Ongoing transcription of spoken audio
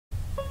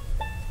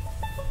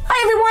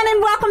everyone,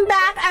 and welcome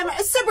back. I'm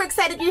super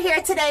excited you're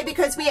here today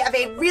because we have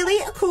a really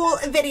cool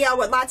video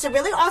with lots of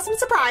really awesome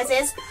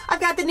surprises. I've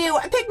got the new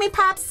Pikmi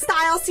Pops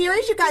style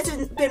series. You guys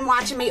have been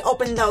watching me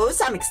open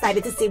those. I'm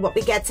excited to see what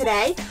we get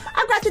today.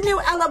 I've got the new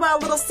LOL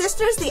Little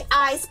Sisters, the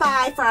I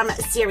Spy from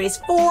Series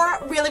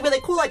 4. Really,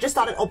 really cool. I just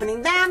started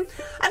opening them.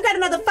 I've got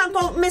another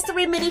Funko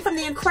Mystery Mini from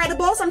The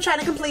Incredibles. I'm trying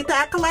to complete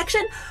that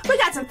collection. We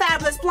got some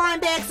fabulous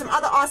blind bags, some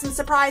other awesome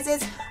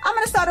surprises. I'm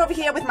going to start over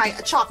here with my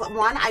chocolate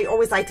one. I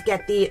always like to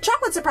get the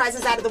chocolate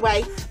surprises out of the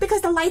way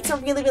because the lights are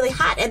really, really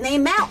hot and they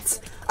melt.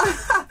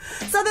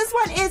 So this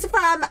one is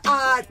from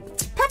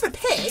Peppa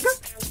Pig.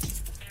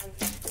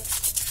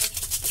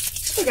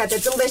 We got the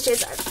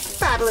delicious,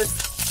 fabulous,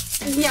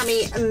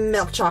 yummy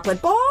milk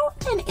chocolate ball,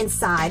 and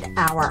inside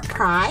our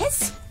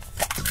prize.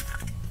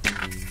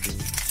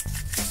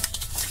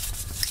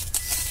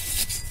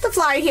 The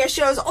flyer here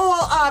shows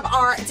all of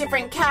our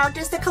different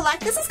characters to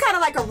collect. This is kind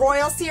of like a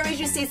royal series.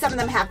 You see some of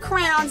them have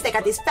crowns. They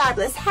got these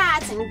fabulous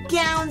hats and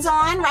gowns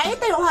on, right?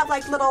 They all have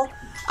like little,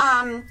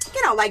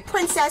 you know, like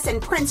princess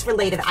and prince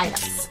related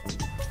items.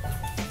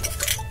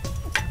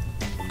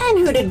 And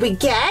who did we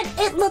get?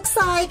 It looks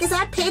like, is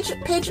that Paige?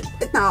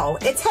 No,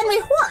 it's Henry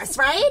Horse,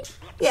 right?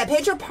 Yeah,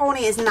 Pedro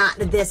Pony is not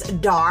this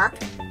dark.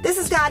 This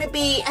has got to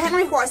be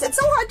Henry Horse. It's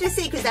so hard to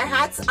see because their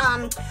hats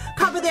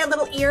cover their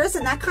little ears,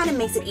 and that kind of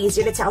makes it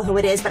easier to tell who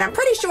it is. But I'm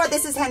pretty sure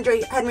this is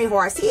Henry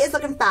Horse. He is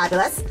looking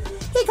fabulous.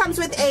 He comes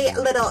with a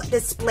little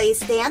display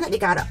stand that you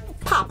got to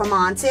pop him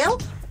onto.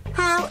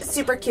 How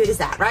super cute is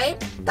that,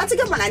 right? That's a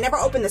good one. I never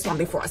opened this one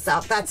before, so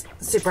that's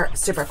super,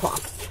 super cool.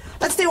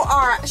 Let's do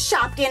our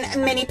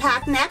Shopkins mini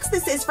pack next.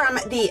 This is from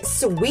the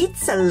Sweet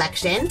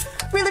Selection.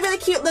 Really, really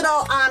cute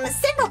little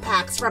single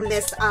packs from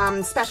this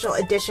special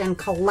edition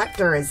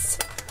collector's.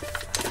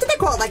 What do they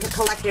call it? Like a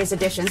collector's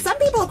edition. Some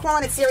people are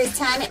calling it Series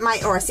 10. It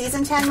might, or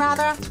Season 10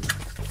 rather.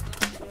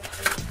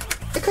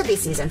 It could be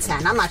Season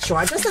 10. I'm not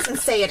sure. It just doesn't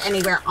say it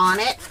anywhere on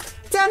it.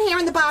 Down here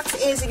in the box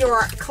is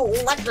your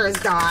collector's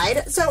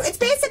guide. So it's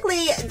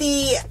basically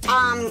the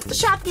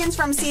Shopkins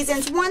from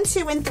Seasons 1,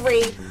 2, and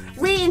 3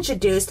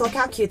 reintroduced. Look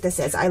how cute this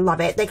is. I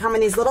love it. They come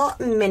in these little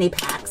mini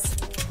packs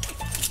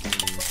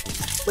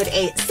with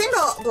a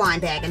single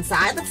blind bag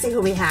inside. Let's see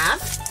who we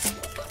have.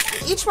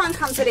 Each one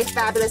comes with a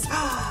fabulous,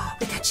 oh,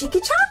 we got cheeky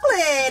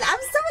chocolate. I'm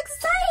so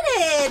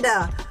excited.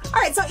 All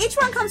right, so each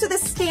one comes with a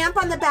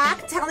stamp on the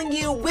back telling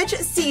you which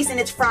season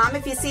it's from.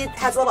 If you see, it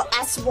has a little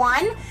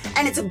S1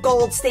 and it's a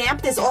gold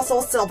stamp. There's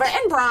also silver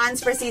and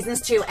bronze for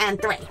seasons 2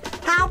 and 3.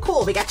 How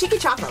cool. We got cheeky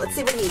chocolate. Let's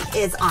see what he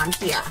is on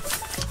here.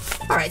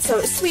 All right,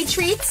 so sweet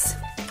treats.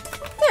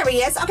 There he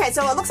is. Okay,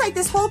 so it looks like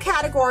this whole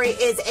category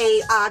is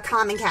a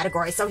common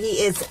category. So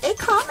he is a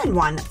common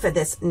one for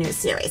this new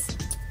series.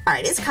 All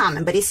right, he's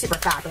common, but he's super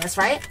fabulous,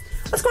 right?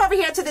 Let's go over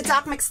here to the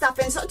Doc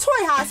McStuffins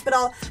Toy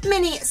Hospital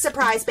mini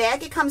surprise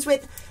bag. It comes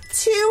with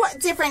 2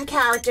 different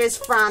characters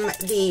from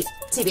the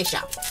TV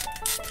show.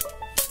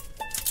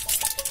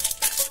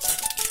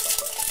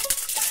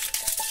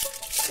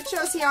 It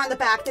shows here on the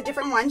back the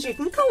different ones you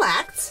can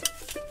collect.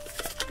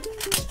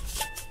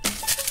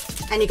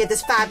 And you get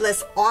this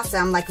fabulous,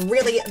 awesome, like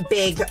really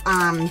big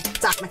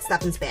Doc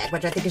McStuffins bag,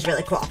 which I think is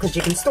really cool because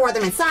you can store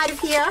them inside of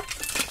here.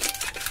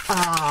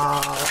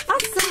 Oh,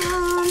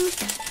 awesome.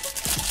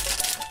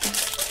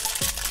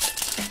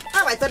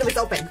 Oh, I thought it was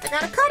open. I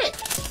gotta cut it.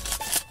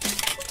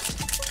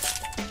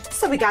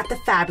 So we got the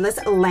fabulous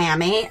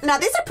Lammy. Now,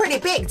 these are pretty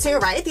big too,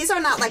 right? These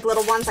are not like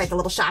little ones like the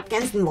little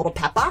Shopkins and little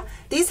Peppa.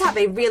 These have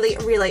a really,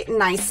 really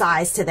nice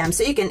size to them.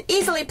 So you can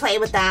easily play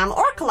with them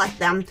or collect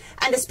them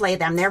and display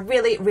them. They're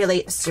really,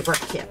 really super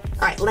cute.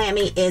 All right,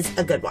 Lammy is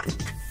a good one.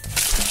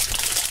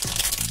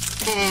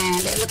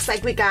 And it looks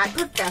like we got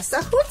Professor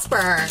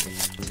Hootsburg.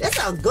 This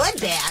is a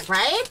good bag,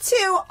 right?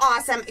 2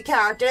 awesome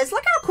characters.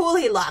 Look how cool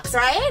he looks,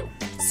 right?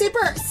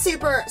 Super,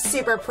 super,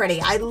 super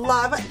pretty. I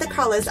love the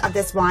colors of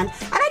this one.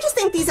 And I just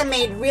think these are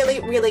made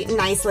really, really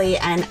nicely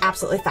and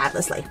absolutely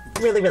fabulously.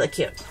 Really, really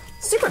cute.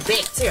 Super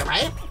big too,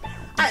 right?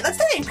 All right, let's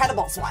do the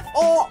Incredibles one.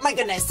 Oh my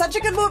goodness, such a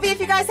good movie. If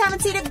you guys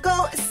haven't seen it,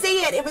 go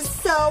see it. It was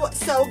so,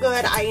 so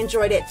good. I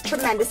enjoyed it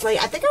tremendously.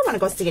 I think I want to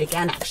go see it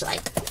again, actually.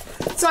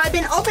 So I've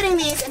been opening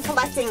these and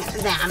collecting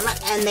them,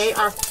 and they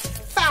are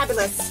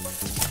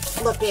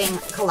fabulous looking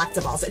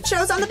collectibles. It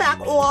shows on the back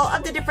all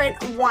of the different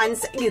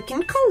ones you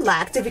can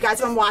collect. If you guys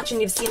have been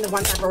watching, you've seen the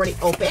ones I've already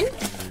opened.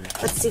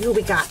 Let's see who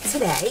we got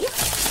today.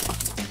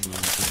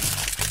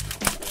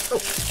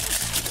 Oh,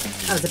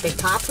 that was a big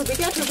pop. Who we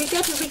get? Who we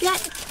get? Who we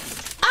get?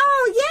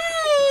 Oh,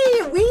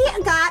 yay! We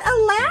got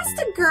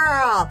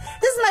Elastigirl.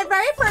 This is my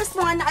very first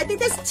one. I think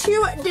there's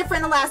 2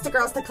 different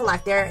Elastigirls to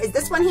collect. There is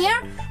this one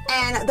here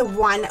and the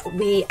one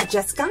we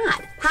just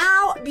got.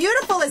 How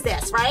beautiful is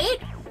this, right?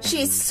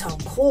 She's so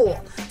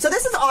cool. So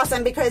this is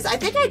awesome because I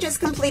think I just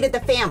completed the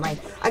family.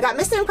 I got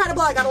Mr.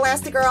 Incredible, I got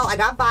Elastigirl, I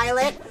got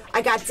Violet,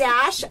 I got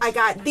Dash, I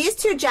got these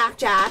 2 Jack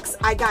Jacks,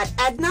 I got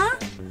Edna,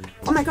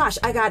 oh my gosh,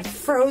 I got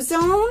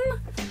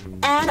Frozone,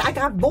 and I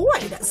got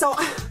Boyd. So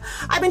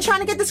I've been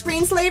trying to get the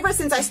screenslaver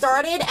since I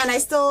started, and I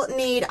still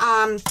need,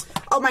 oh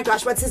my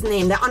gosh, what's his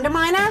name? The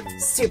Underminer?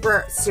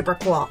 Super, super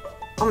cool.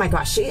 Oh my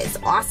gosh, she is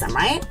awesome,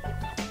 right?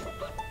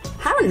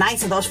 How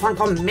nice are those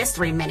Funko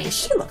Mystery Minis?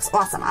 She looks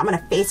awesome. I'm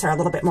gonna face her a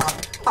little bit more.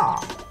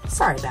 Oh,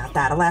 sorry about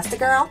that,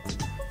 Elastigirl.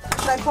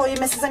 Should I call you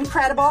Mrs.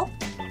 Incredible?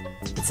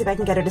 Let's see if I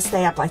can get her to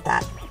stay up like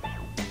that.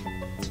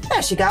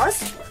 There she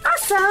goes.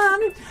 Awesome.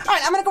 All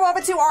right, I'm going to go over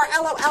to our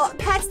LOL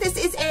pets.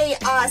 This is a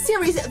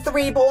Series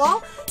 3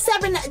 ball.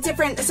 7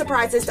 different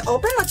surprises to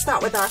open. Let's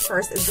start with our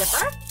first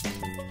zipper.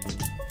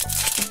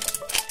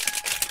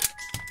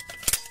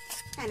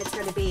 And it's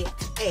going to be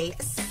a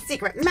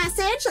secret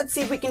message. Let's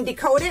see if we can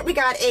decode it. We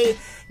got a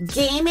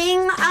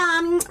gaming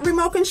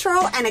remote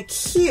control and a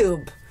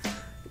cube.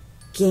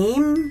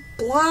 Game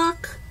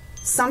block?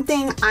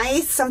 Something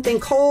ice, something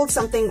cold,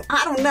 something,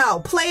 I don't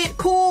know. Play it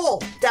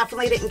cool.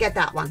 Definitely didn't get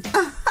that one.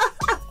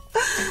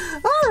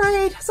 All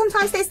right,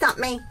 sometimes they stump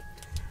me.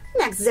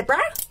 Next zipper.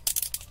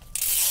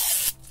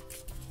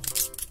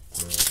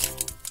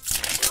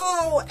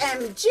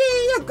 OMG,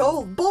 a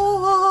gold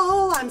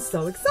ball. I'm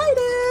so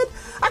excited.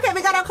 Okay,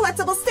 we got our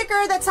collectible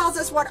sticker that tells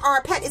us what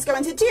our pet is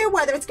going to do,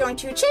 whether it's going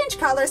to change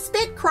color,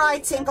 spit, cry,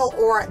 tinkle,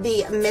 or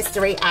the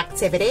mystery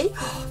activity.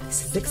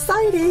 This is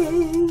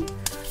exciting.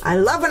 I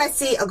love when I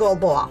see a gold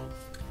ball. All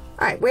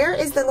right, where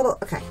is the little,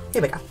 okay,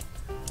 here we go.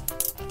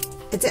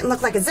 It didn't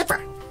look like a zipper.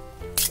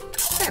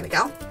 There we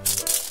go. All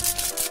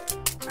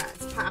right,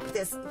 let's pop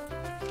this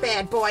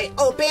bad boy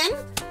open.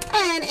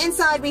 And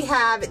inside we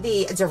have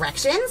the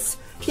directions.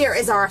 Here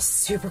is our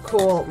super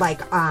cool,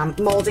 like,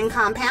 molding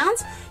compound.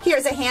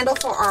 Here's a handle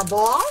for our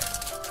ball.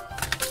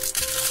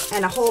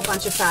 And a whole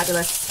bunch of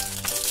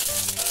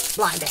fabulous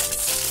blind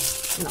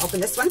eggs. I'm gonna open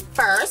this one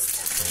first.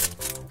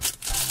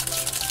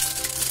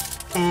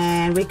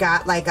 And we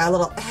got like a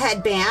little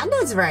headband.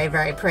 It's very,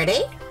 very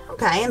pretty.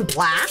 Okay, in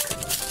black.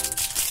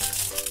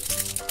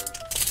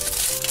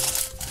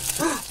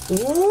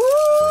 Ooh,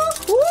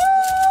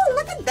 ooh,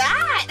 look at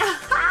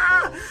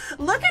that.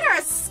 Look at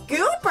our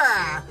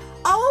scooper.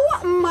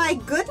 Oh my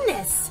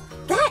goodness.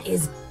 That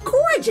is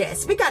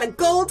gorgeous. We got a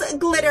gold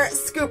glitter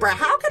scooper.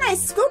 How can I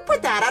scoop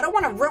with that? I don't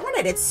want to ruin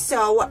it. It's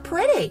so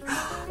pretty.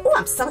 Oh,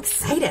 I'm so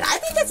excited. I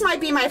think this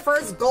might be my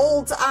first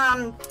gold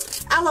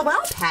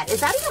LOL pet. Is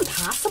that even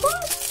possible?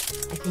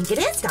 I think it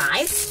is,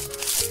 guys.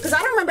 Because I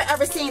don't remember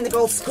ever seeing the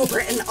gold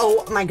scooper. And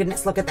oh my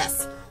goodness, look at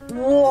this.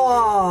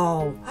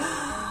 Whoa.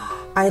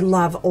 I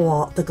love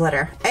all the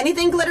glitter.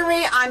 Anything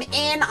glittery, I'm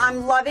in.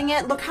 I'm loving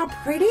it. Look how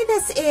pretty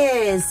this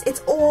is.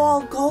 It's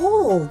all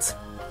gold.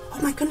 Oh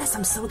my goodness,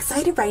 I'm so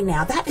excited right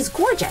now. That is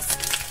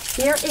gorgeous.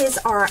 Here is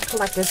our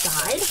collector's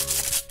guide.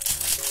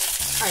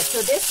 All right,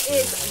 so this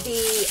is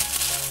the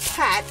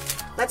pet.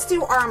 Let's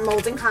do our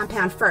molding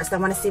compound first. I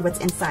want to see what's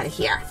inside of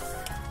here.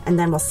 And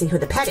then we'll see who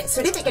the pet is.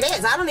 Who do you think it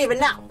is? I don't even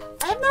know.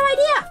 I have no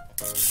idea.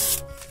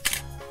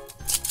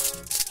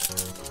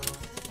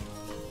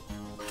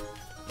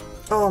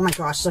 Oh my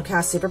gosh, look how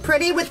super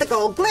pretty with the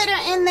gold glitter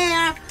in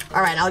there.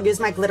 All right, I'll use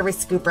my glittery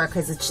scooper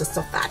because it's just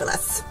so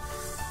fabulous.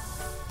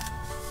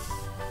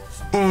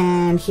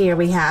 And here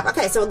we have,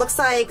 okay, so it looks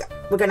like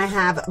we're gonna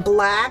have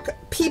black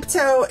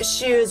peep-toe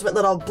shoes with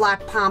little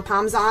black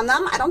pom-poms on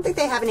them. I don't think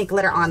they have any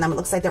glitter on them. It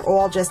looks like they're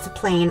all just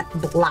plain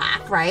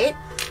black, right?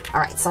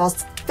 All right, so I'll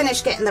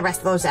finish getting the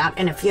rest of those out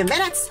in a few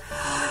minutes.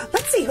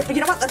 Let's see,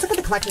 you know what? Let's look at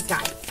the collector's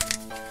guide.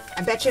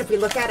 I bet you if we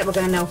look at it, we're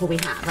gonna know who we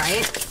have,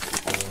 right?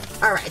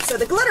 All right, so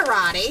the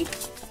Glitterati.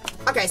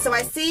 Okay, so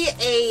I see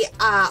a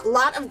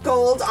lot of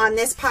gold on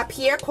this pup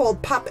here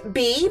called Pup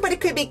B, but it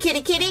could be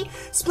Kitty Kitty,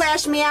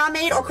 Splash Meow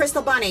Maid, or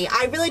Crystal Bunny.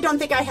 I really don't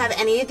think I have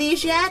any of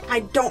these yet. I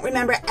don't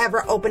remember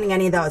ever opening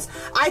any of those.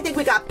 I think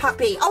we got Pup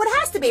B. Oh, it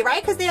has to be,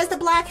 right? Because there's the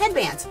black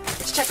headband.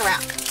 Let's check her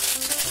out.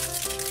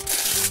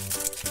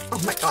 Oh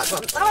my God,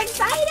 I'm so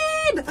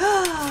excited!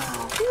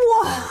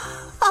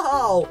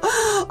 Whoa!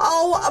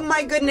 Oh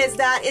my goodness,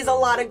 that is a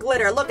lot of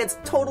glitter. Look, it's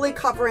totally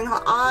covering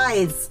her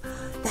eyes.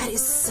 That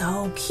is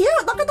so cute.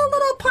 Look at the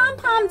little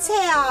pom-pom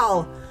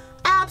tail.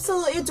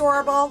 Absolutely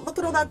adorable. Look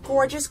at all that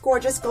gorgeous,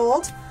 gorgeous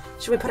gold.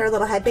 Should we put our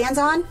little headbands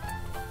on?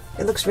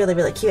 It looks really,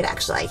 really cute,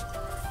 actually.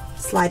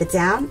 Slide it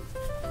down.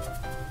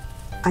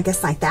 I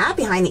guess like that,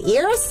 behind the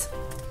ears.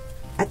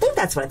 I think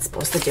that's what it's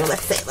supposed to do.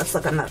 Let's see. Let's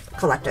look on the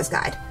collector's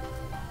guide.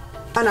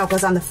 Oh no, it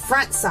goes on the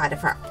front side of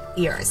her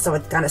ears, so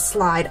it's gonna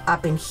slide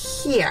up in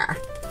here.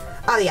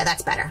 Oh yeah,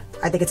 that's better.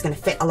 I think it's gonna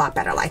fit a lot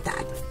better like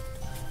that.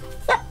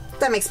 Yep,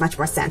 that makes much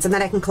more sense. And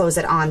then I can close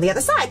it on the other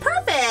side.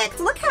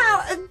 Perfect! Look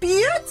how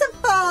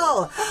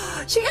beautiful!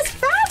 She is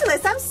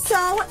fabulous. I'm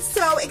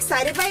so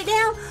excited right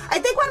now. I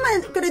think what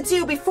I'm gonna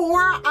do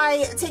before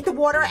I take the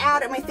water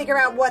out and we figure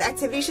out what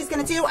activity she's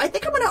gonna do, I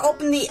think I'm gonna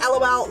open the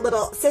LOL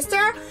little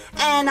sister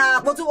and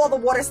we'll do all the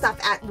water stuff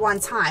at one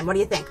time. What do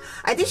you think?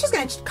 I think she's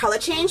gonna color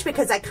change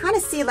because I kind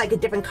of see like a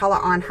different color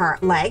on her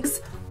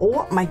legs.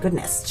 Oh my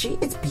goodness, she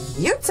is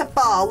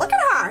beautiful. Look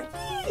at her.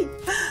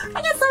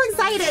 I get so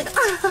excited.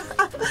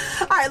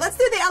 All right, let's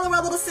do the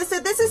LOL little sister.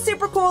 This is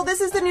super cool.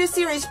 This is the new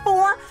Series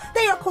 4.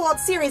 They are called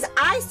Series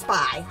I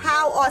Spy.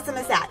 How awesome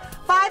is that?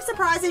 5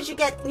 surprises. You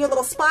get your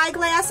little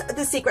spyglass,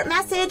 the secret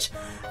message,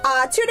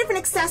 2 different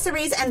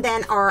accessories, and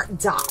then our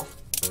doll.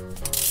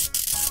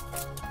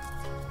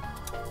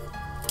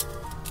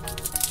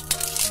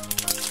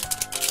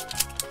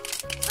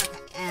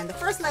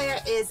 next layer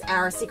is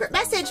our secret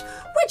message,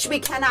 which we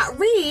cannot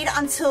read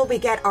until we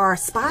get our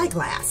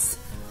spyglass.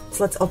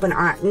 So let's open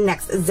our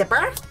next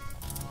zipper.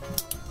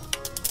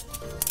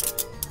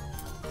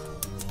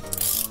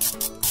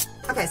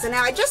 Okay, so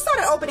now I just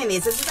started opening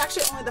these. This is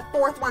actually only the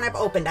 4th one I've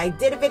opened. I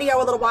did a video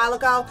a little while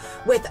ago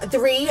with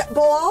 3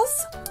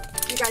 balls.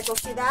 You guys will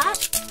see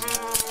that.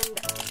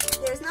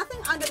 And there's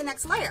nothing under the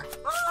next layer.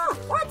 Oh,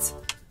 what?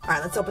 All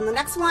right, let's open the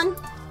next one.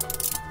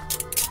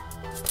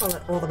 Pull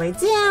it all the way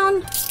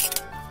down.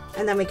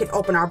 And then we can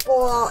open our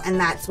ball, and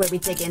that's where we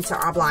dig into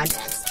our blind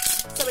bags.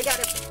 So we got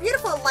a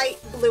beautiful light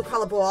blue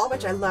color ball,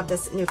 which I love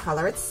this new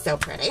color. It's so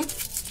pretty.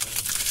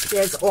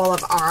 There's all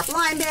of our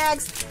blind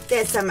bags.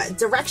 There's some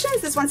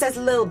directions. This one says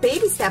little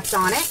baby steps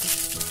on it.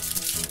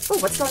 Oh,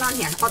 what's going on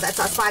here? Oh, that's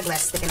our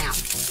spyglass sticking out.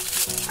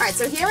 All right,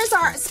 so here is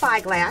our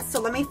spyglass. So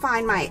let me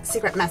find my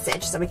secret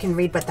message so we can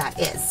read what that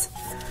is.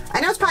 I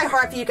know it's probably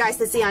hard for you guys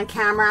to see on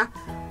camera,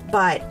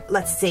 but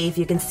let's see if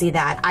you can see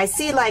that. I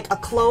see like a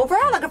clover,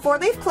 like a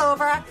 4-leaf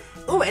clover.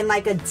 Oh, and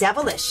like a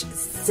devilish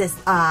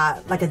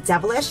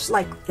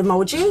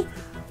emoji.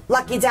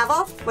 Lucky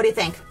devil. What do you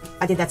think?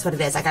 I think that's what it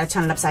is. I gotta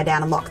turn it upside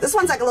down and look. This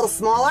one's like a little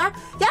smaller.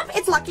 Yep,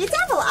 it's Lucky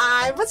Devil.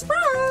 I was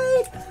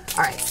right.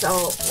 All right, so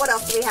what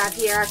else do we have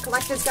here?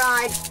 Collector's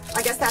guide.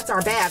 I guess that's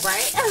our bag,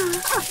 right?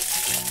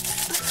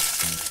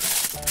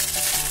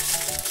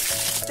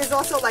 There's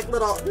also like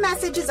little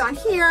messages on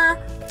here.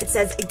 It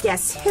says,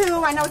 guess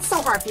who? I know it's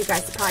so hard for you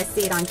guys to probably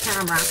see it on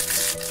camera.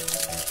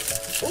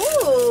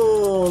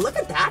 Ooh, look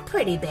at that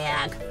pretty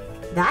bag.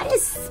 That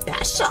is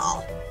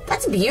special.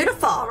 That's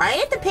beautiful,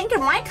 right? The pink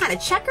and white kind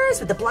of checkers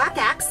with the black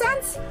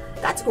accents.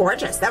 That's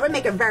gorgeous. That would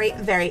make a very,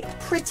 very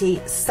pretty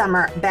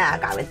summer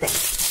bag, I would think.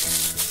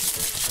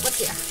 What's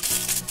here?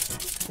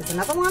 There's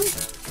another one.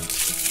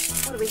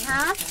 What do we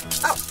have?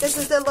 Oh, this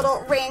is the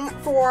little ring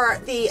for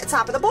the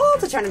top of the bowl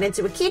to turn it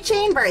into a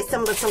keychain, very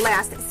similar to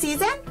last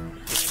season.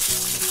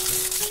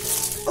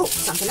 Oh,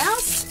 something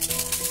else.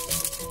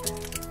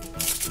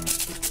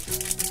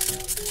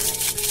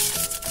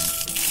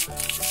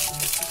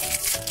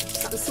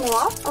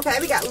 Small. Okay,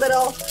 we got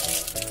little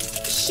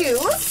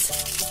shoes,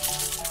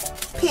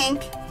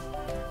 pink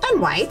and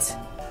white.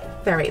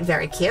 Very,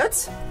 very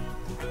cute.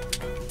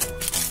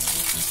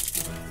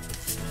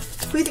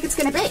 Who do you think it's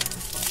going to be?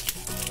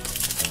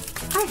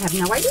 I have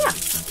no idea.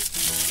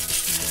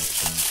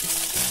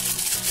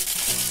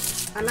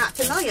 I'm not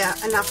familiar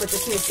enough with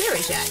this new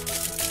series yet.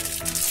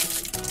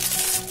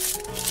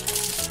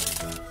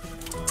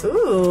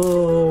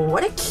 Ooh,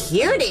 what a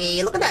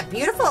cutie. Look at that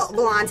beautiful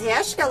blonde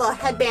hair. She got a little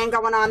headband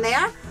going on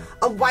there.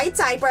 A white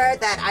diaper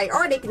that I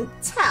already can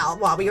tell.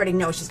 Well, we already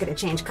know she's going to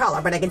change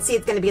color, but I can see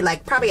it's going to be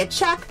like probably a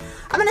check.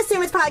 I'm going to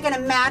assume it's probably going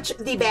to match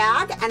the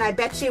bag, and I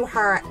bet you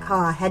her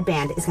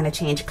headband is going to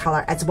change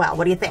color as well.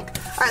 What do you think?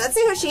 All right, let's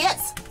see who she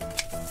is.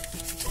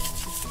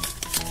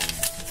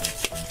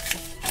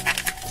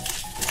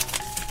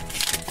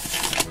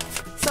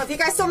 So if you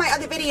guys saw my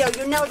other video,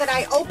 you know that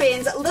I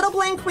opened Little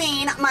Bling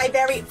Queen, my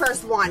very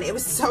first one. It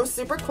was so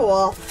super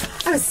cool.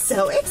 I was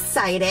so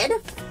excited.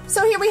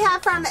 So here we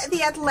have from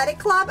the Athletic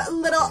Club,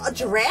 Little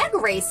Drag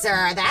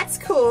Racer. That's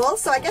cool.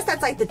 So I guess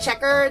that's like the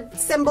checkered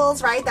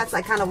symbols, right? That's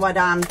like kind of what,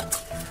 at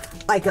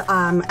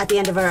the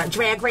end of a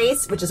drag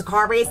race, which is a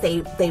car race,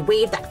 they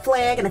wave that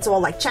flag and it's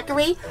all like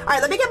checkery. All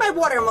right, let me get my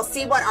water and we'll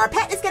see what our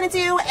pet is going to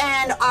do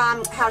and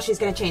how she's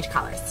going to change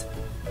colors.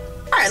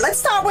 All right, let's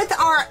start with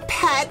our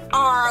pet,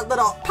 our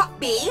little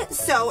puppy.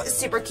 So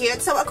super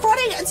cute. So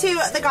according to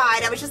the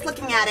guide, I was just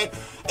looking at it.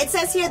 It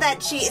says here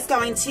that she is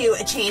going to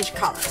change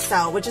color.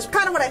 So, which is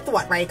kind of what I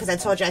thought, right? Because I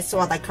told you I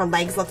saw like her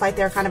legs look like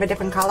they're kind of a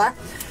different color.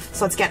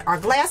 So let's get our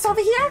glass over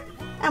here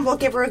and we'll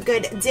give her a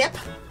good dip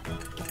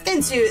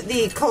into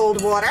the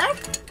cold water.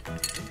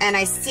 And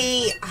I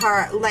see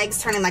her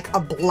legs turning like a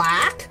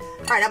black.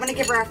 All right, I'm gonna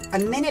give her a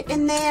minute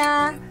in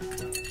there.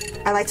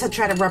 I like to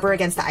try to rub her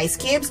against the ice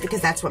cubes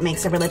because that's what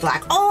makes her really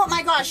black. Oh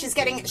my gosh, she's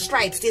getting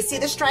stripes. Do you see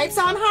the stripes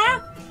on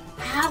her?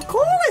 How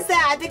cool is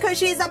that? Because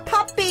she's a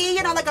puppy,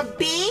 you know, like a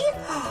bee.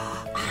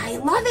 I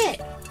love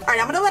it. All right,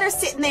 I'm gonna let her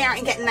sit in there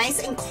and get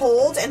nice and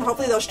cold, and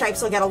hopefully those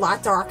stripes will get a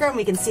lot darker and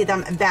we can see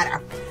them better.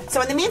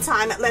 So in the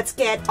meantime, let's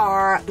get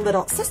our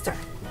little sister.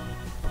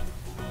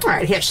 All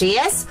right, here she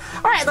is.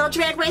 All right, little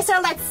drag racer,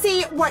 let's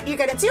see what you're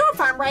gonna do. If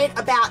I'm right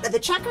about the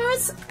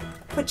checkers,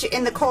 put you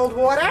in the cold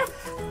water.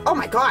 Oh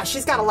my gosh,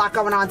 she's got a lot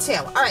going on too.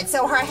 All right,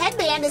 so her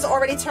headband is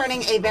already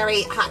turning a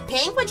very hot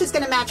pink, which is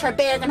gonna match her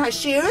bag and her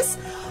shoes.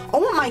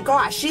 Oh my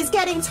gosh, she's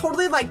getting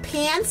totally like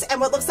pants and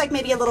what looks like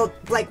maybe a little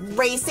like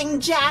racing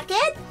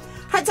jacket.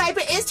 Her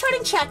diaper is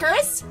turning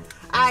checkers.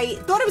 I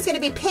thought it was gonna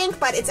be pink,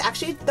 but it's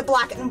actually the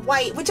black and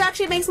white, which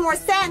actually makes more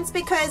sense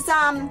because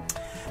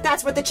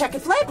that's what the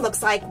checkered flag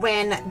looks like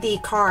when the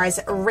cars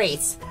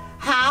race.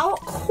 How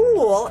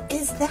cool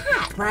is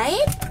that,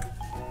 right?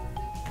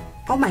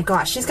 Oh my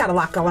gosh, she's got a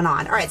lot going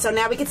on. All right, so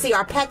now we can see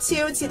our pet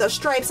suit, see those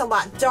stripes a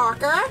lot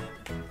darker.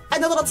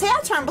 And the little tail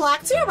turned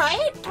black too,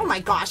 right? Oh my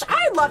gosh,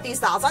 I love these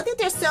dolls. I think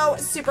they're so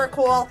super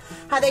cool,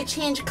 how they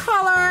change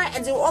color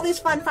and do all these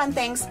fun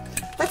things.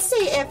 Let's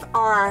see if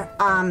our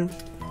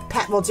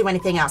pet will do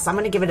anything else. I'm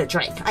going to give it a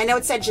drink. I know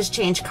it said just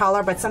change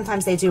color, but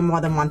sometimes they do more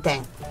than one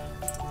thing.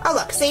 Oh,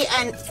 look, see?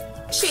 And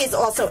she's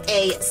also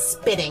a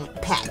spitting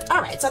pet.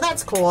 All right, so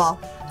that's cool.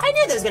 I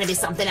knew there was going to be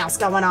something else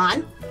going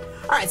on.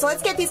 All right, so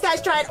let's get these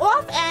guys dried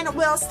off, and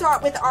we'll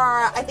start with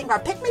our, I think, our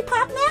Pikmi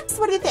Pop next.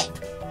 What do you think?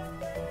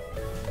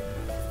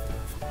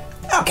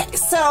 Okay,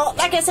 so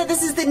like I said,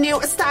 this is the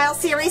new style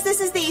series. This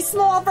is the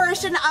small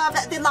version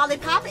of the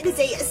lollipop. It is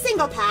a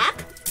single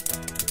pack.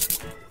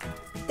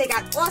 They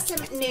got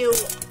awesome new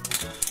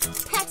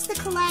pets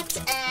to collect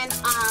and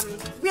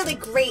really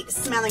great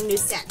smelling new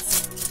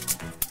scents.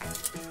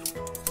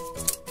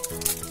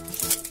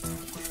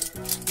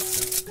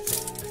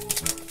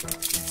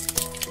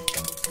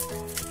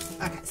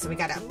 Okay, so we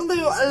got a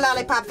blue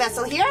lollipop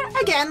vessel here.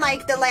 Again,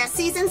 like the last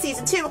season,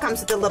 season 2, it comes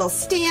with a little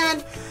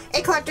stand,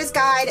 a collector's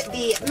guide,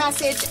 the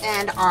message,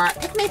 and our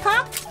Pikmi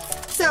Pop.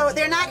 So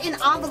they're not in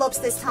envelopes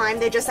this time.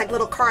 They're just like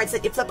little cards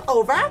that you flip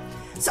over.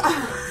 So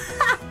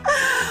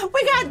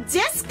we got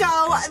Disco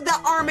the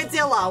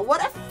Armadillo.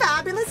 What a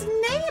fabulous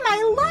name.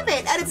 I love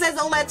it. And it says,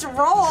 let's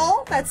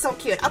roll. That's so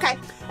cute. Okay.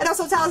 It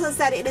also tells us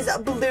that it is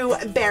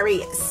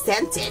blueberry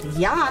scented.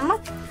 Yum.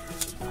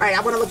 All right,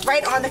 I want to look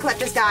right on the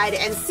collector's guide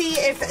and see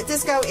if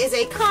Disco is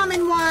a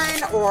common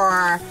one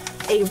or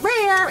a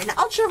rare, an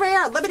ultra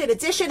rare, a limited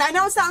edition. I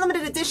know it's not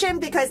limited edition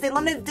because the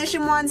limited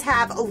edition ones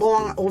have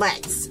long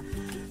legs.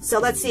 So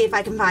let's see if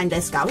I can find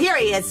Disco. Here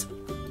he is.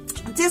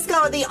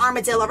 Disco the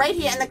Armadillo right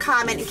here in the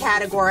common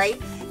category.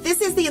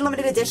 This is the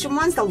limited edition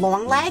ones, the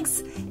long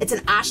legs. It's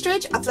an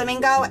ostrich, a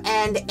flamingo,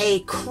 and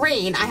a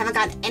crane. I haven't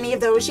gotten any of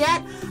those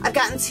yet. I've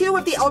gotten 2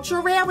 of the ultra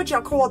rare, which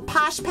are called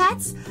Posh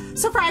Pets.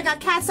 So far I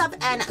got Catsup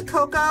and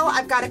Coco.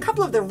 I've got a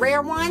couple of the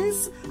rare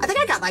ones. I think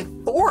I got like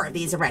 4 of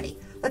these already.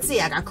 Let's see,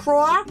 I got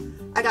Craw,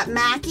 I got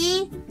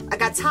Mackie, I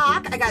got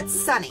Talk, I got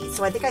Sunny.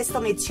 So I think I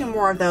still need 2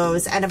 more of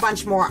those and a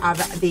bunch more of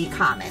the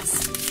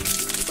commons.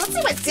 Let's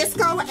see what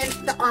Disco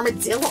and the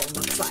Armadillo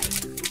looks like.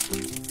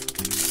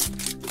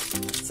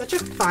 Such a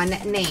fun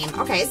name.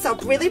 Okay, so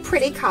really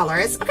pretty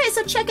colors. Okay,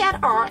 so check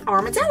out our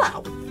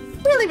Armadillo.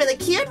 Really, really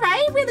cute,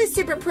 right? Really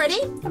super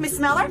pretty. Let me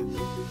smell her.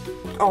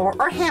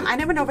 Or him. I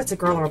never know if it's a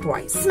girl or a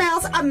boy.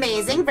 Smells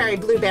amazing. Very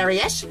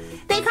blueberry-ish.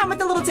 They come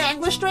with a little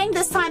dangler string.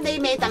 This time they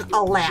made them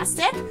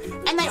elastic.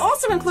 And they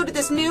also included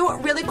this new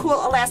really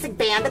cool elastic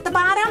band at the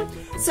bottom.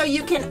 So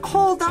you can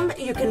hold them.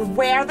 You can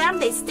wear them.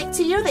 They stick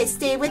to you. They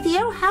stay with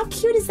you. How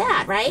cute is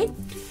that, right?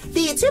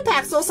 The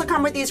 2-packs also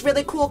come with these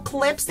really cool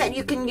clips that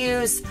you can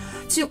use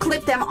to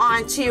clip them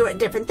onto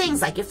different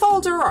things like your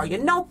folder or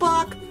your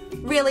notebook.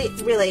 Really,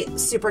 really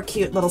super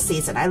cute little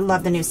season. I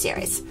love the new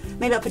series.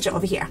 Maybe I'll put you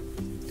over here.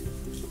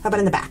 How about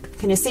in the back?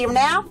 Can you see them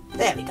now?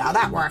 There we go.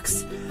 That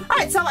works. All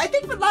right, so I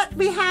think what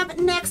we have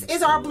next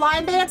is our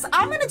blind bags.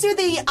 I'm going to do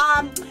the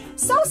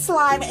So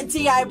Slime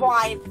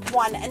DIY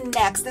one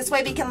next. This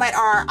way we can let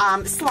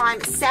our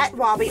slime set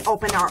while we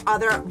open our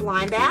other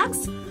blind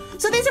bags.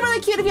 So these are really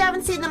cute if you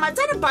haven't seen them. I've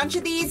done a bunch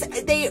of these.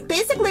 They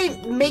basically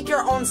make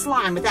your own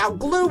slime without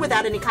glue,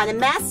 without any kind of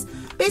mess.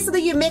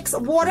 Basically, you mix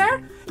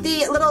water,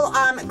 the little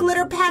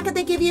glitter packet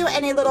they give you,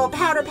 and a little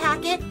powder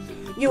packet.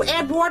 You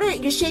add water,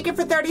 you shake it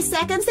for 30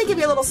 seconds. They give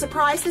you a little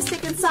surprise to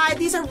stick inside.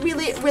 These are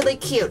really, really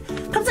cute.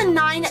 Comes in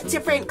 9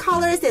 different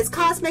colors. There's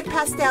Cosmic,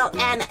 Pastel,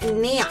 and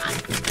Neon.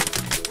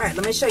 All right,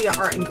 let me show you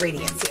our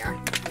ingredients here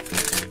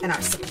and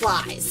our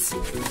supplies.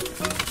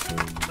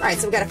 All right,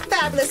 so we've got a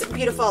fabulous,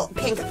 beautiful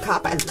pink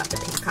cup. I love the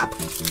pink cup.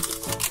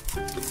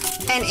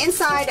 And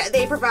inside,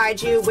 they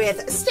provide you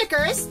with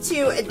stickers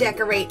to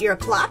decorate your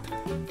cup.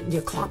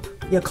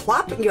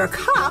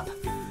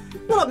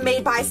 Little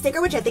made by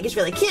sticker, which I think is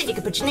really cute. You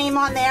can put your name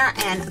on there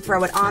and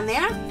throw it on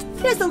there.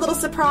 Here's the little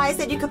surprise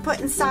that you could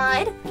put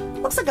inside.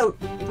 Looks like a,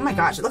 oh my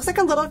gosh, it looks like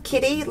a little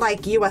kitty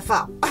like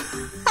UFO.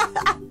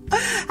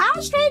 How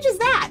strange is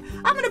that?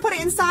 I'm gonna put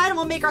it inside and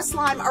we'll make our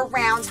slime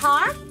around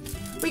her.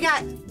 We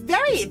got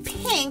very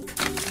pink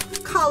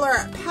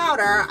color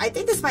powder. I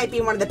think this might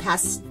be one of the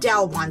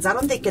pastel ones. I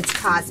don't think it's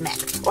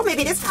cosmic. Or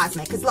maybe it is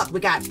cosmic, because look,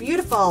 we got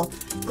beautiful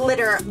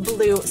glitter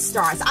blue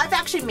stars. I've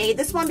actually made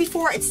this one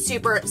before. It's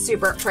super,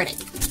 super pretty.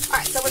 All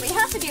right, so what we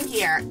have to do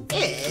here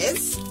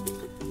is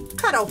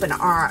cut open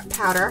our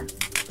powder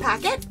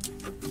packet,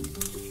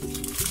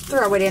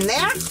 throw it in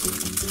there,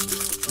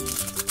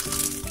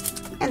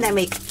 and then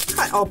we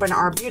cut open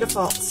our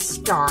beautiful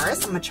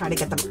stars. I'm gonna try to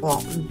get them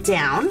all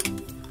down,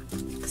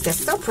 because they're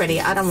so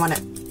pretty. I don't want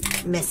to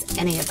miss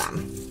any of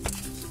them.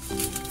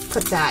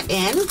 Put that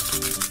in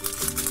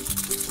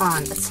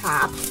on the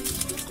top.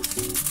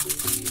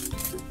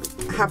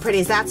 How pretty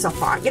is that so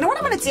far? You know what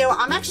I'm going to do?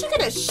 I'm actually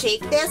going to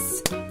shake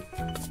this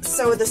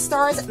so the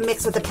stars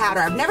mix with the powder.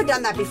 I've never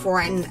done that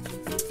before, and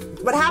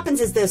what happens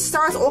is the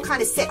stars all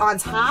kind of sit on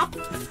top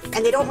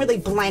and they don't really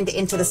blend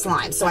into the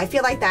slime. So I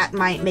feel like that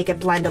might make it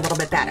blend a little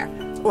bit better.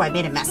 Oh, I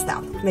made a mess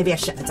though. Maybe I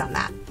shouldn't have done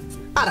that.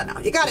 I don't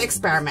know. You got to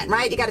experiment,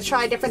 right? You got to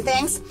try different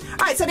things. All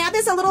right, so now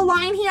there's a little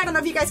line here. I don't know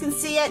if you guys can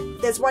see it.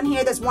 There's one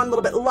here. There's one a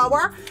little bit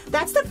lower.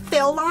 That's the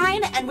fill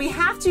line, and we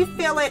have to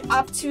fill it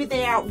up to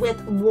there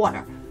with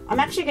water. I'm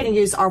actually going to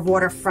use our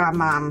water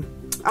from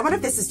I wonder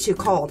if this is too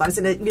cold. I was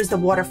going to use the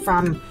water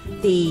from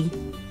the,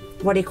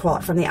 what do you call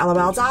it, from the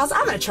LOL dolls.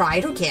 I'm going to try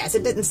it. Who cares?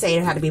 It didn't say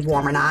it had to be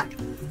warm or not.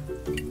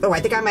 Oh, I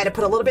think I might have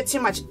put a little bit too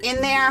much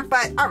in there,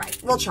 but all right,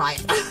 we'll try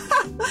it.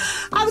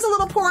 I was a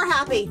little poor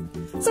happy.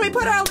 So we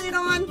put our lid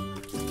on.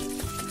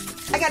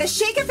 I got to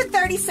shake it for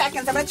 30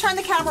 seconds. I'm going to turn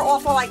the camera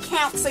off while I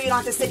count so you don't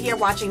have to sit here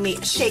watching me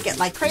shake it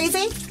like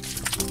crazy.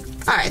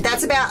 All right,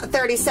 that's about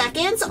 30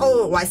 seconds.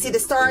 Oh, I see the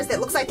stars. It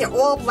looks like they're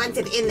all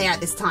blended in there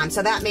this time,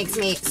 so that makes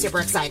me super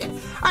excited. All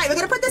right, we're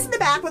going to put this in the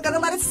back. We're going to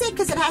let it sit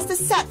because it has to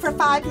set for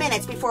 5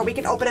 minutes before we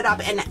can open it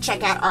up and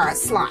check out our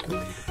slime.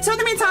 So in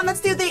the meantime,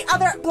 let's do the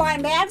other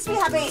blind bags. We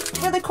have a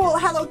really cool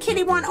Hello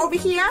Kitty one over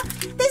here.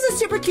 These are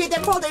super cute.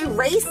 They're called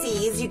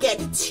Eracies. You get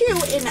 2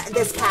 in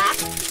this pack.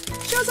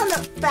 Shows on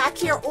the back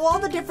here all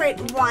the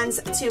different ones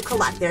to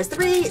collect. There's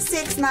 3,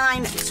 6,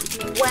 9,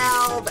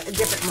 12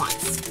 different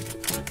ones.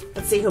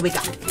 Let's see who we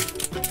got.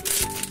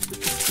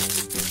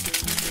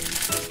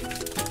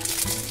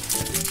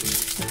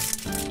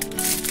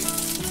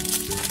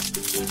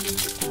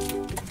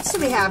 So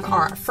we have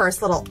our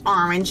first little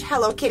orange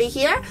Hello Kitty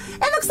here.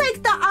 It looks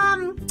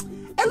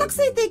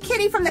like the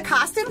kitty from the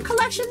costume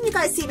collection. You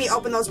guys see me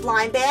open those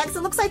blind bags.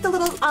 It looks like the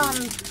little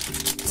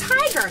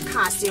tiger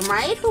costume,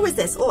 right? Who is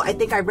this? Oh, I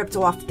think I ripped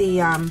off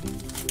the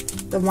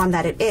one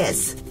that it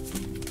is.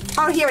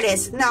 Oh, here it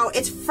is. No,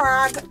 it's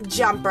Frog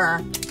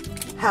Jumper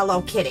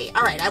Hello Kitty.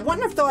 All right, I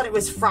wouldn't have thought it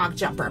was Frog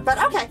Jumper,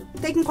 but okay,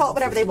 they can call it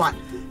whatever they want.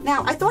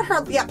 Now, I thought her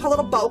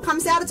little bow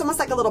comes out. It's almost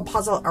like a little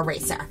puzzle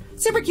eraser.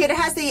 Super cute. It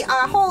has the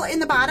hole in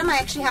the bottom. I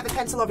actually have a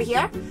pencil over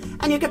here,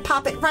 and you can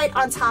pop it right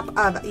on top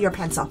of your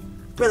pencil.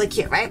 Really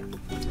cute, right?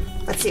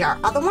 Let's see our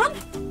other one.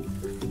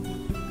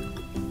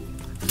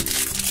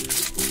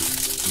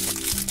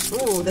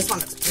 Ooh, this one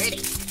looks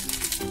pretty.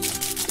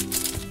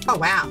 Oh,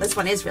 wow, this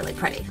one is really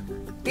pretty.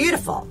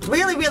 Beautiful.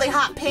 Really, really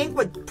hot pink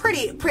with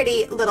pretty,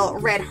 pretty little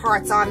red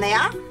hearts on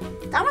there.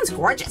 That one's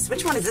gorgeous.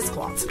 Which one is this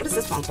called? What is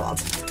this one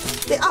called?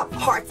 Oh,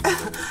 Hearts.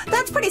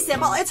 That's pretty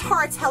simple. It's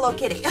Hearts Hello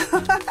Kitty.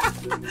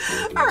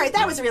 All right,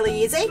 that was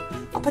really easy.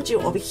 I'll put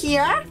you over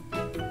here.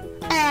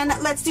 And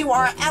let's do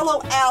our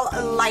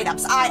LOL light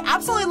ups. I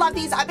absolutely love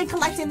these. I've been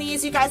collecting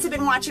these. You guys have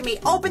been watching me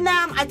open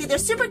them. I think they're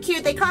super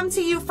cute. They come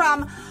to you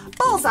from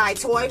Bullseye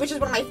Toy, which is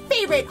one of my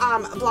favorite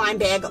blind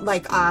bag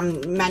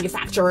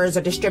manufacturers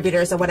or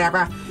distributors or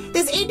whatever.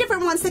 There's 8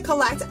 different ones to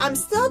collect. I'm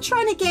still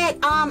trying to get,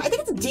 I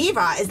think it's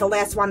Diva is the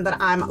last one that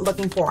I'm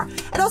looking for.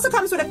 It also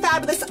comes with a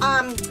fabulous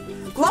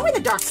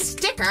glow-in-the-dark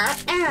sticker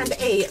and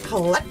a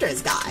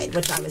collector's guide,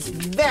 which I was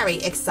very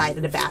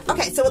excited about.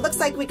 Okay, so it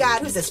looks like we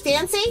got, who's this,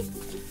 Fancy?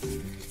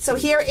 So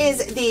here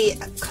is the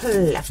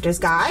collector's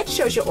guide.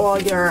 Shows you all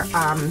your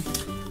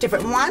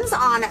different ones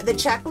on the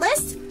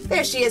checklist.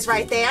 There she is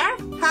right there.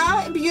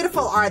 How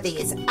beautiful are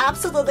these?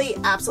 Absolutely,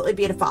 absolutely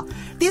beautiful.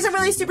 These are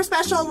really super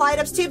special light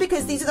ups too,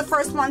 because these are the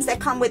first ones that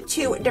come with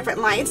 2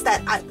 different lights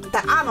that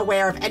I'm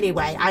aware of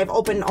anyway. I've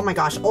opened, oh my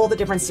gosh, all the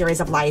different series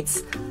of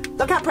lights.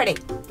 Look how pretty.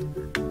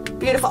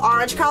 Beautiful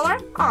orange color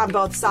on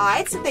both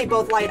sides. They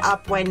both light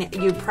up when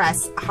you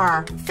press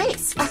her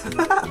face.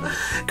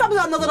 Comes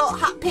on the little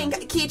hot pink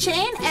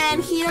keychain,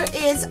 and here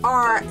is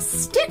our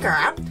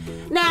sticker.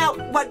 Now,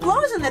 what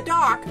glows in the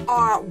dark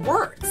are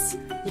words.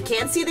 You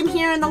can't see them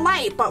here in the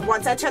light, but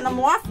once I turn them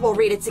off, we'll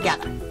read it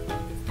together.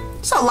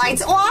 So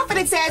lights off, and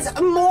it says,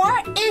 more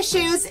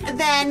issues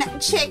than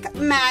Chick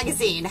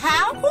Magazine.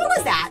 How cool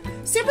is that?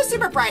 Super,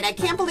 super bright. I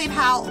can't believe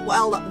how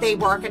well they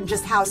work and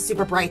just how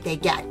super bright they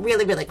get.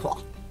 Really, really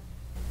cool.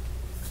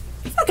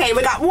 Okay,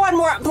 we got one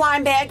more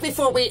blind bag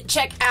before we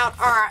check out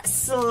our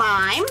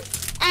slime.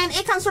 And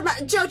it comes from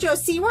JOJO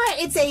Siwa.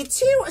 It's a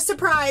 2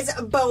 surprise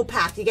bow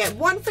pack. You get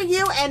 1 for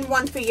you and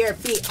 1 for your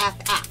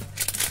BFF.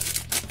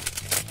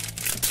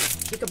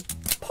 You can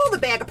pull the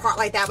bag apart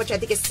like that, which I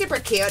think is super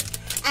cute.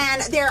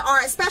 And there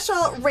are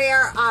special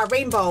rare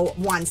rainbow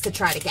ones to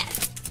try to get.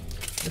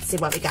 Let's see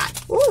what we got.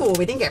 Ooh,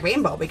 we didn't get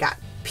rainbow. We got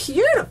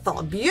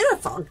beautiful,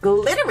 beautiful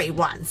glittery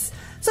ones.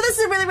 So this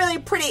is a really, really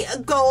pretty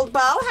gold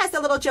bow. Has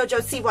the little JOJO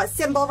Siwa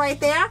symbol right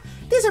there.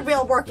 These are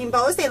real working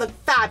bows. They look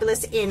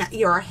fabulous in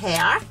your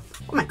hair.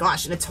 Oh my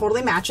gosh, and it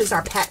totally matches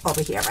our pet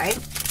over here, right?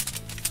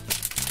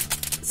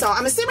 So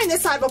I'm assuming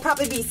this side will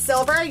probably be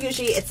silver.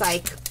 Usually it's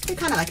like, they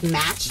kind of like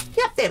match.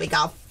 Yep, there we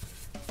go.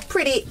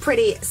 Pretty,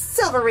 pretty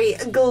silvery,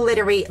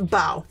 glittery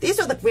bow. These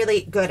will look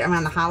really good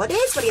around the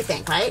holidays. What do you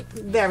think, right?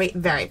 Very,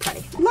 very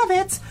pretty. Love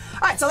it.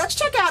 All right, so let's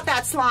check out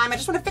that slime. I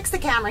just want to fix the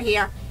camera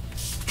here.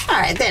 All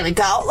right, there we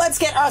go. Let's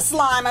get our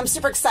slime. I'm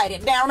super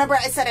excited. Now, remember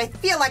I said I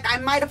feel like I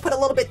might have put a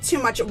little bit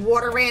too much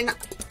water in.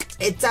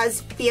 It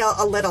does feel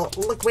a little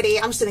liquidy.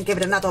 I'm just going to give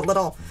it another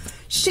little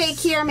shake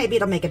here. Maybe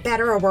it'll make it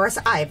better or worse.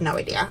 I have no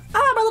idea.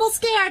 Oh, I'm a little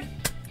scared.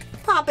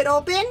 Pop it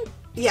open.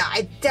 Yeah,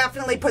 I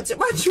definitely put too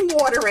much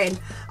water in.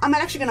 I'm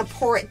actually going to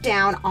pour it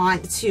down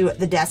onto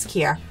the desk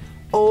here.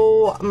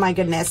 Oh, my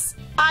goodness.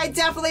 I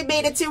definitely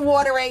made it too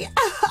watery.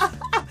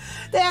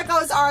 There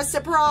goes our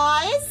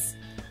surprise.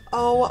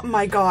 Oh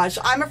my gosh,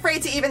 I'm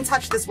afraid to even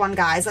touch this one,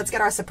 guys. Let's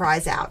get our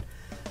surprise out.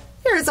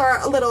 Here's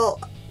our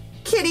little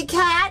kitty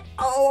cat.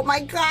 Oh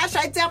my gosh,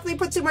 I definitely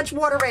put too much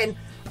water in.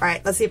 All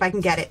right, let's see if I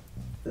can get it.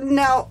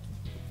 No,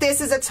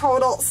 this is a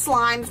total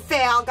slime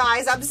fail,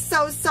 guys. I'm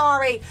so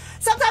sorry.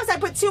 Sometimes I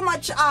put too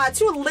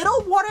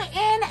little water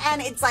in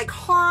and it's like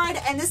hard.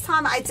 And this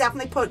time I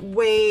definitely put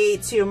way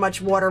too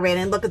much water in.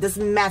 And look at this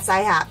mess I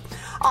have.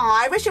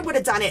 Oh, I wish I would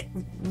have done it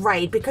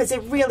right because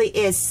it really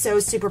is so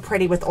super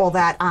pretty with all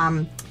that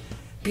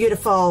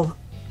beautiful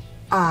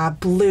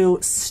blue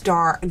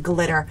star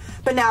glitter.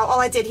 But now all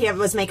I did here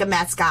was make a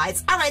mess,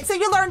 guys. All right, so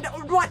you learned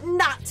what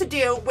not to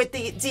do with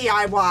the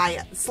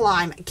DIY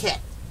slime kit.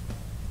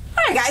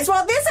 Alright guys,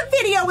 well this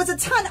video was a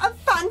ton of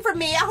fun for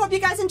me. I hope you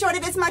guys enjoyed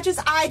it as much as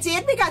I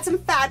did. We got some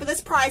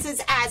fabulous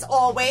prizes as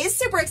always.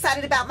 Super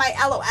excited about my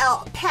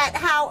LOL pet.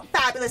 How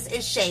fabulous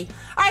is she?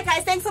 Alright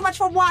guys, thanks so much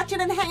for watching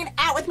and hanging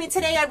out with me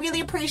today. I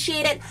really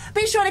appreciate it.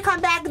 Be sure to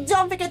come back.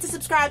 Don't forget to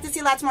subscribe to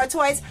see lots more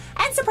toys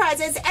and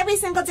surprises every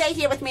single day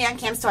here with me on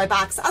Cam's Toy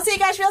Box. I'll see you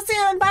guys real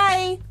soon.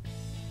 Bye!